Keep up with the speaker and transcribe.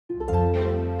Hi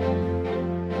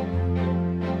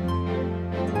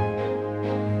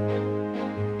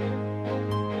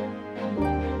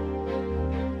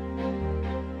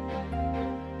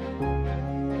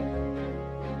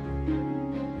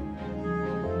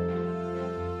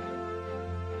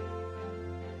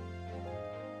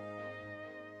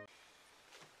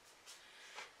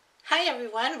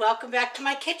everyone, welcome back to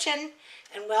my kitchen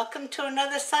and welcome to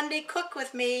another Sunday Cook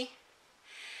with me.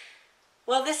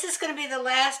 Well, this is going to be the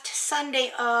last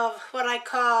Sunday of what I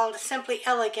called Simply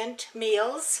Elegant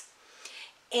meals,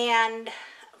 and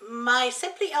my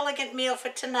Simply Elegant meal for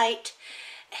tonight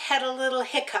had a little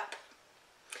hiccup.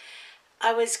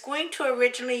 I was going to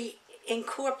originally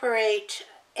incorporate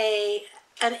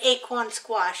an acorn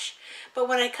squash, but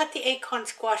when I cut the acorn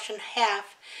squash in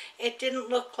half, it didn't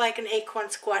look like an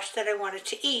acorn squash that I wanted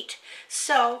to eat.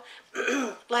 So,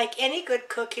 like any good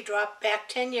cook, you drop back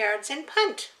 10 yards and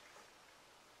punt.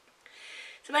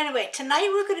 So anyway, tonight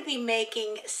we're going to be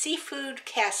making seafood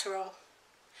casserole.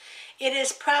 It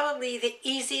is probably the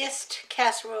easiest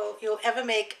casserole you'll ever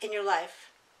make in your life,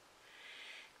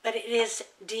 but it is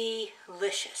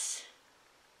delicious.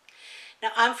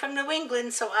 Now, I'm from New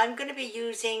England, so I'm going to be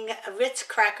using a Ritz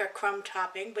Cracker crumb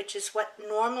topping, which is what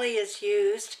normally is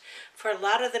used for a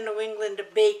lot of the New England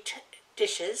baked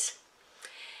dishes.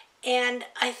 And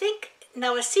I think,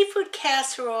 now a seafood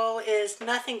casserole is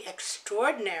nothing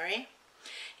extraordinary.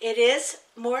 It is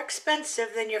more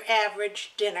expensive than your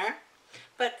average dinner,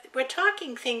 but we're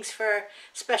talking things for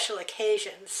special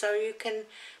occasions, so you can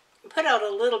put out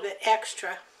a little bit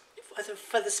extra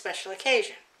for the special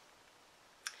occasion.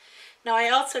 Now, I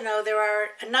also know there are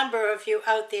a number of you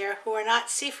out there who are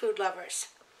not seafood lovers,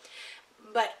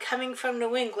 but coming from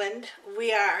New England,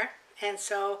 we are, and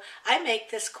so I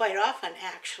make this quite often,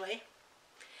 actually.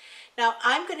 Now,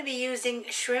 I'm going to be using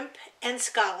shrimp and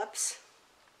scallops.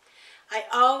 I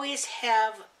always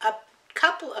have a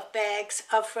couple of bags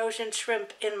of frozen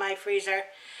shrimp in my freezer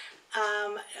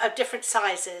of different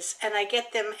sizes, and I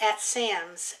get them at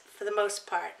Sam's for the most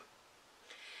part.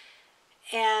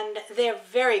 And they're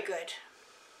very good.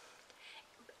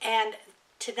 And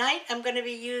tonight I'm going to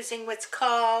be using what's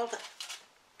called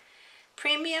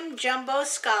premium jumbo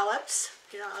scallops.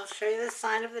 I'll show you the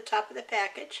sign of the top of the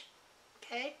package.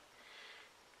 Okay.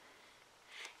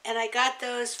 And I got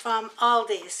those from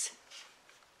Aldi's.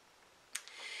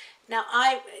 Now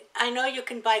I know you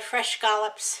can buy fresh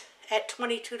scallops at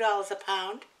 $22 a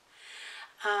pound.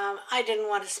 I didn't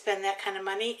want to spend that kind of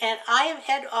money, and I have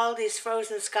had all these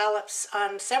frozen scallops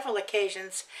on several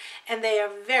occasions, and they are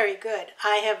very good.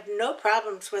 I have no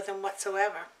problems with them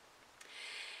whatsoever.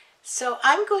 So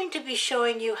I'm going to be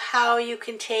showing you how you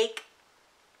can take,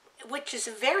 which is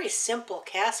a very simple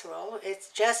casserole. It's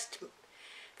just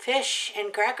fish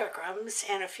and cracker crumbs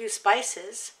and a few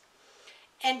spices,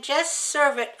 and just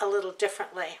serve it a little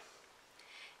differently.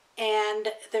 And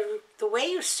the way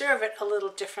you serve it a little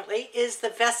differently is the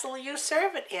vessel you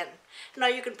serve it in. Now,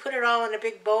 you can put it all in a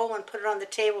big bowl and put it on the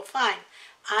table, fine.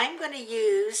 I'm going to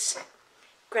use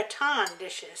gratin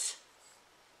dishes.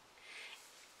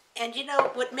 And you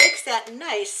know, what makes that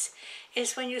nice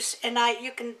is when you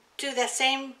can do the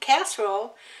same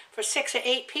casserole for 6 or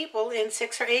 8 people in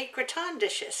 6 or 8 gratin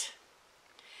dishes.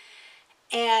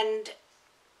 And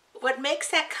what makes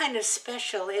that kind of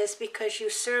special is because you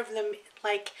serve them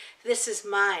like, this is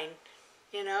mine,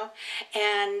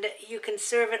 and you can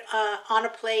serve it on a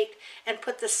plate and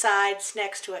put the sides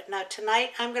next to it. Now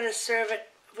tonight I'm going to serve it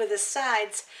with the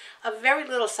sides of very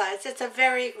little sides. It's a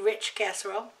very rich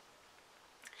casserole.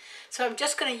 So I'm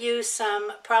just going to use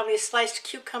some probably sliced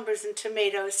cucumbers and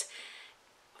tomatoes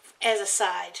as a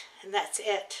side, and that's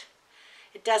it.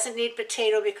 It doesn't need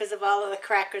potato because of all of the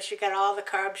crackers. You got all the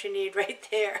carbs you need right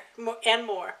there, and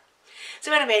more.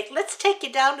 So anyway, let's take you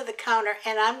down to the counter,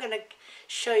 and I'm going to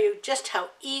show you just how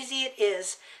easy it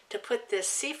is to put this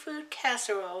seafood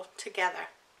casserole together.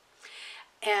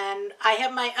 And I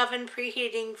have my oven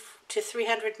preheating to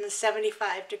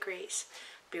 375 degrees.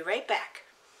 Be right back.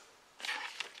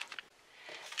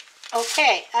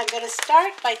 Okay, I'm going to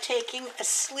start by taking a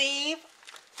sleeve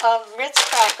of Ritz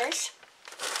Crackers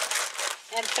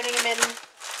and putting them in a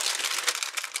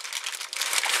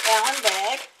gallon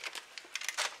bag.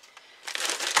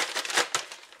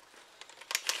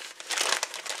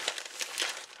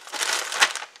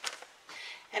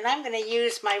 And I'm going to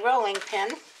use my rolling pin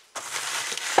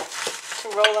to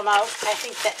roll them out. I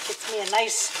think that gets me a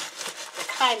nice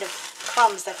kind of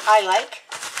crumbs that I like.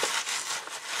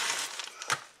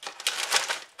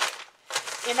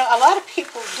 You know, a lot of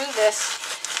people do this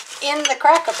in the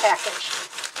cracker package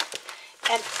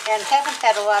and haven't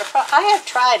had a lot of problems. I have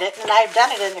tried it, and I've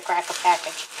done it in the cracker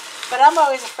package, But I'm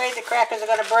always afraid the crackers are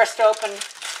going to burst open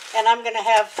and I'm going to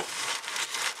have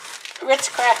Ritz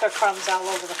Cracker crumbs all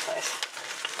over the place.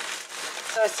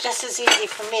 So it's just as easy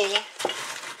for me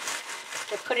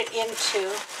to put it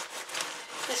into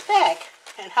this bag.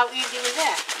 And how easy was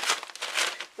that?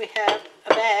 We have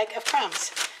a bag of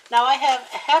crumbs. Now I have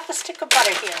a half a stick of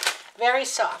butter here, very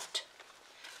soft.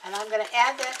 And I'm going to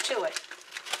add that to it.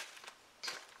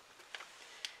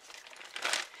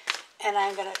 And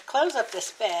I'm going to close up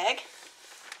this bag.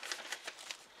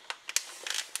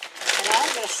 And I'm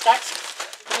going to start,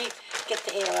 let me get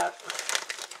the air out.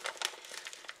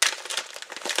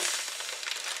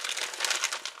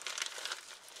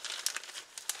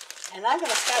 And I'm going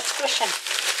to start squishing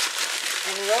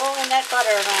and rolling that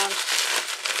butter around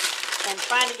and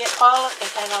trying to get all of it.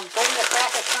 And I'll bring the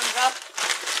cracker crumbs up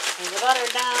and the butter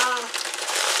down.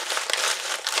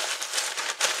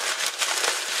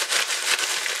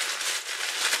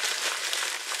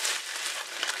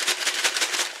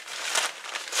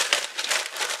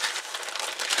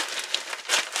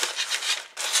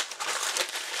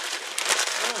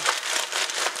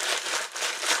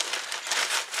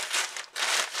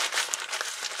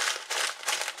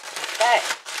 Okay,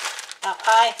 now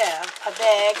I have a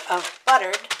bag of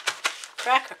buttered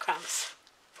cracker crumbs.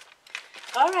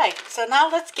 All right, so now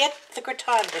let's get the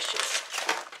gratin dishes.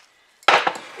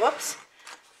 Whoops.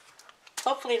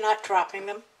 Hopefully not dropping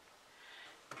them.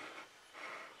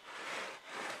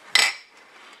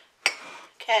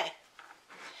 Okay,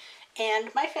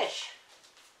 and my fish.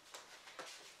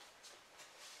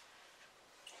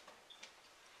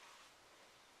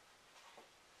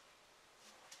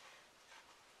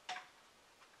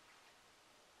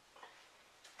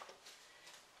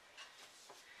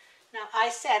 Now I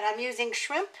said I'm using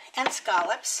shrimp and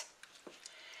scallops,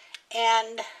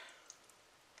 and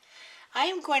I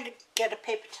am going to get a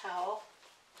paper towel.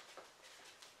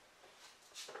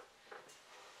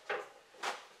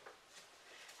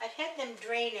 I've had them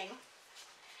draining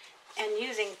and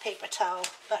using paper towel,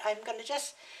 but I'm going to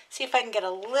just see if I can get a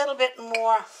little bit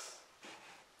more.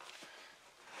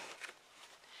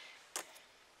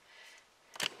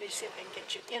 Let me see if I can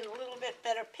get you in a little bit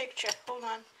better picture. Hold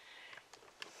on.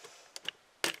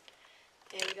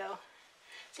 There you go.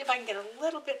 See if I can get a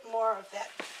little bit more of that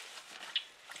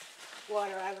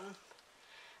water out of them.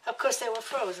 Of course, they were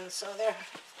frozen, so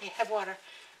they have water.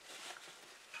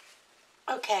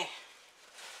 Okay.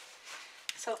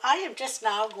 So I am just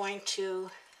now going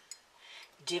to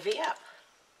divvy up.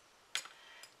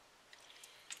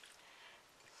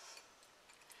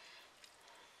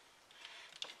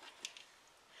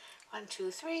 One, two,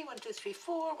 three, 1, 2, 3,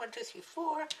 4, 1, 2, 3,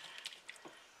 4. 1, 2, 3,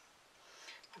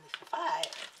 5.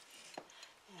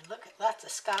 And look at lots of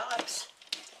scallops.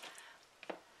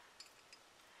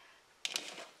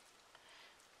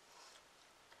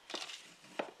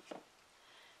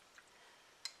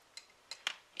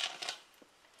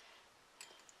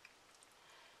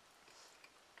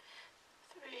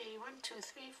 Three, 1, 2,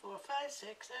 3, 4, 5,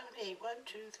 6, 7, 8. 1,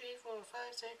 2, 3, 4, 5,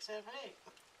 6, 7, 8.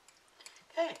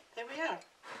 Okay, there we are.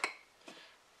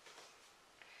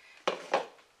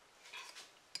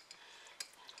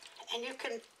 And you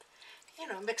can,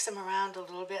 mix them around a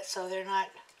little bit so they're not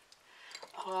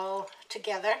all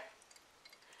together.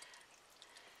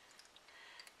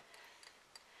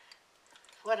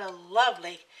 What a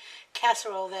lovely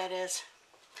casserole that is.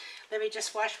 Let me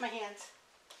just wash my hands.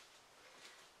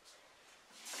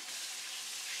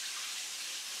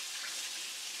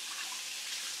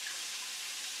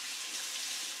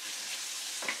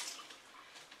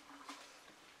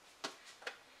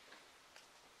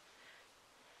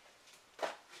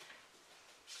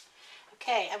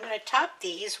 Okay, I'm going to top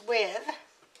these with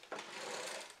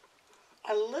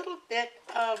a little bit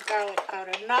of garlic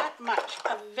powder. Not much,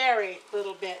 a very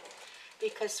little bit,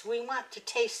 because we want to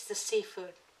taste the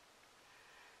seafood.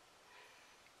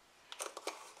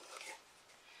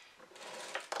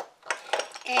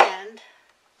 And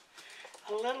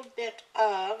a little bit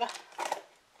of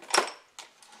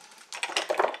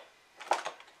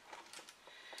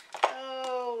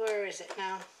where is it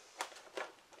now?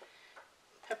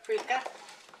 Paprika.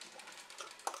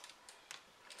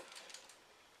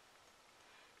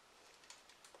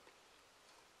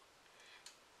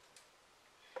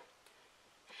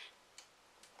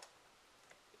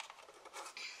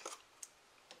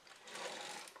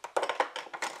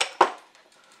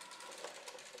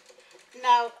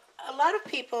 Now, a lot of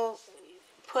people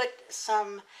put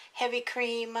some heavy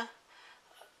cream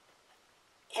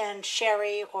and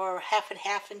sherry, or half and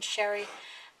half in sherry,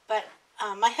 but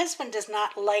my husband does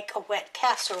not like a wet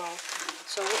casserole,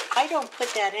 so I don't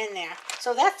put that in there.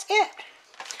 So that's it.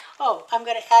 Oh, I'm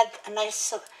going to add a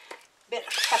nice bit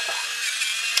of pepper.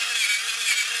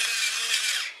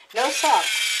 No salt,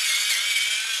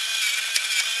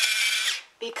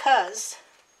 because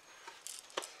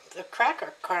the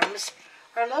cracker crumbs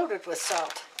are loaded with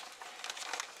salt.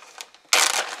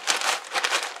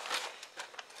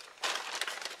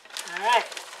 All right.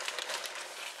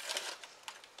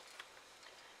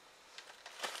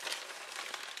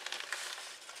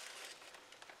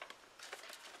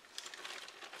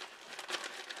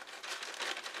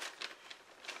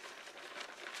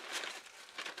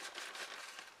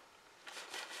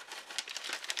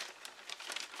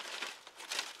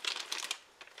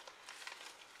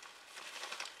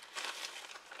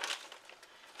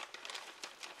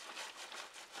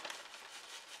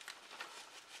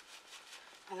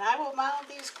 And I will mound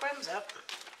these crumbs up.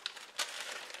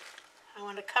 I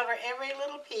want to cover every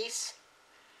little piece.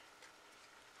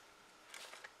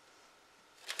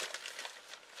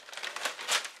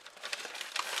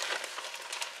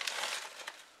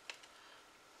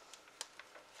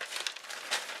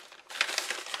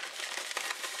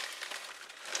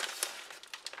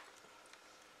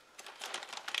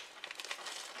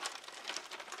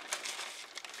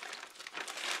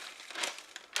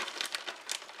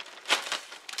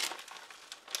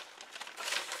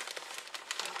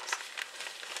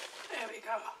 There we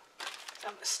go.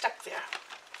 Some is stuck there.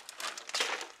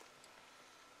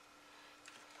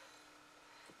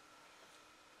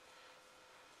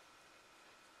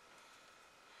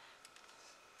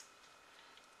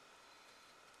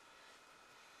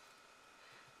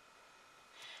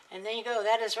 And there you go.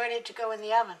 That is ready to go in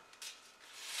the oven.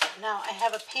 Now I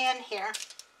have a pan here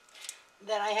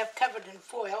that I have covered in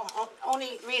foil.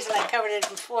 Only reason I covered it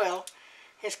in foil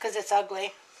is because it's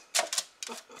ugly.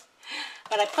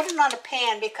 But I put it on a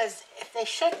pan because if they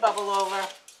should bubble over,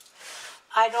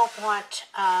 I don't want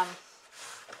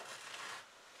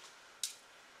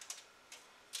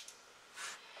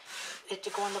it to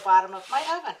go in the bottom of my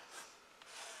oven.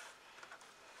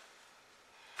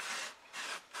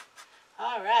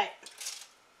 All right.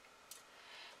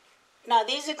 Now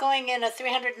these are going in a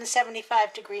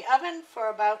 375 degree oven for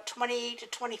about 20 to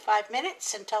 25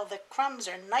 minutes until the crumbs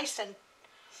are nice and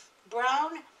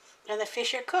brown and the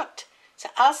fish are cooked. So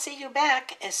I'll see you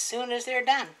back as soon as they're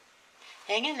done.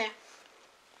 Hang in there.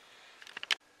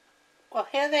 Well,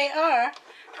 here they are,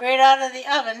 right out of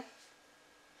the oven.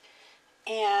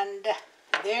 And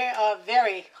they are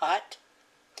very hot.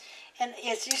 And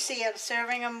as you see, I'm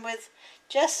serving them with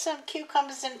just some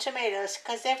cucumbers and tomatoes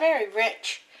because they're very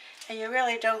rich. And you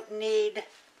really don't need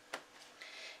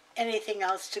anything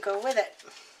else to go with it.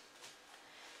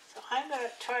 So I'm going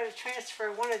to try to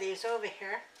transfer one of these over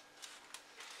here.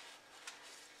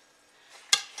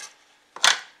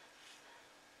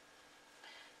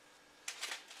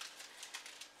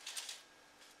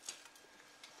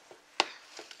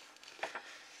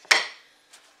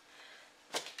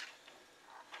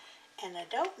 And I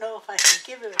don't know if I can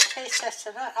give you a taste test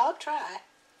or not. I'll try.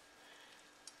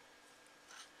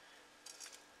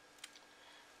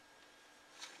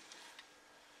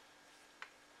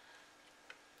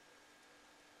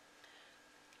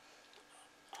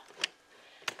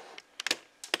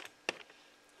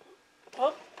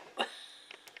 Oh,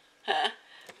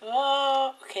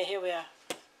 oh, okay, here we are.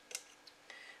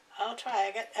 I'll try.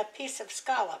 I got a piece of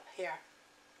scallop here.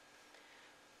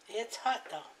 It's hot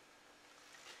though.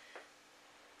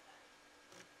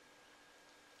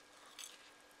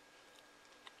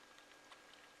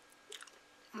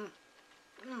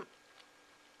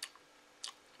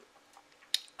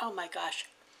 Oh my gosh.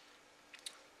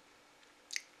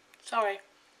 Sorry,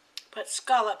 but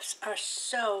scallops are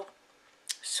so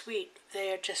sweet.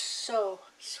 They are just so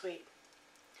sweet.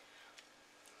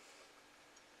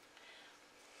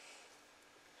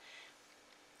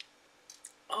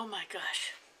 Oh my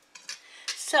gosh.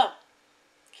 So,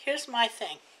 here's my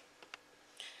thing.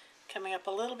 Coming up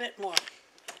a little bit more.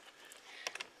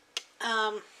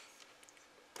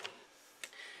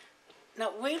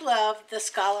 Now, we love the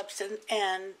scallops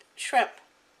and shrimp.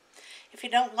 If you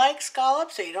don't like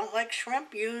scallops or you don't like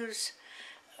shrimp, use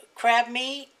crab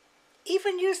meat.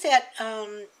 Even use that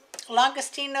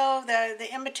langostino, the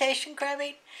imitation crab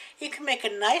meat. You can make a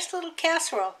nice little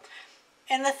casserole.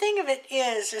 And the thing of it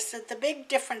is that the big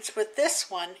difference with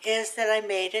this one is that I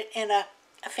made it in a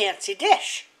fancy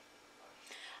dish.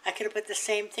 I could have put the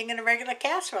same thing in a regular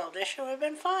casserole dish. It would have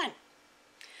been fine.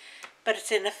 But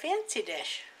it's in a fancy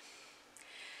dish.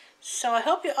 So I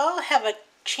hope you all have a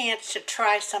chance to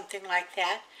try something like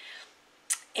that.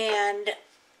 And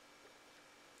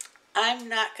I'm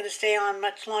not going to stay on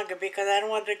much longer because I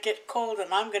don't want it to get cold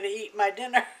and I'm going to eat my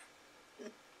dinner.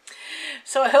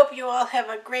 So I hope you all have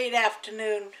a great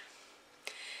afternoon.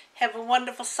 Have a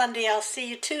wonderful Sunday. I'll see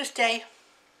you Tuesday.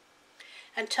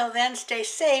 Until then, stay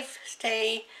safe,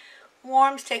 stay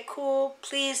warm, stay cool.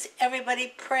 Please,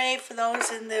 everybody, pray for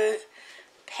those in the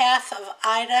path of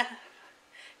Ida.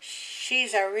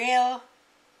 She's a real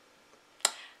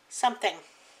something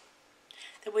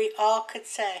that we all could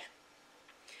say.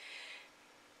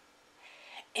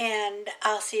 And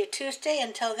I'll see you Tuesday.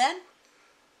 Until then,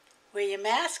 wear your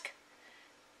mask,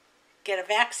 get a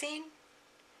vaccine,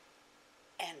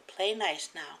 and play nice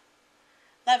now.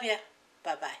 Love you.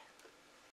 Bye-bye.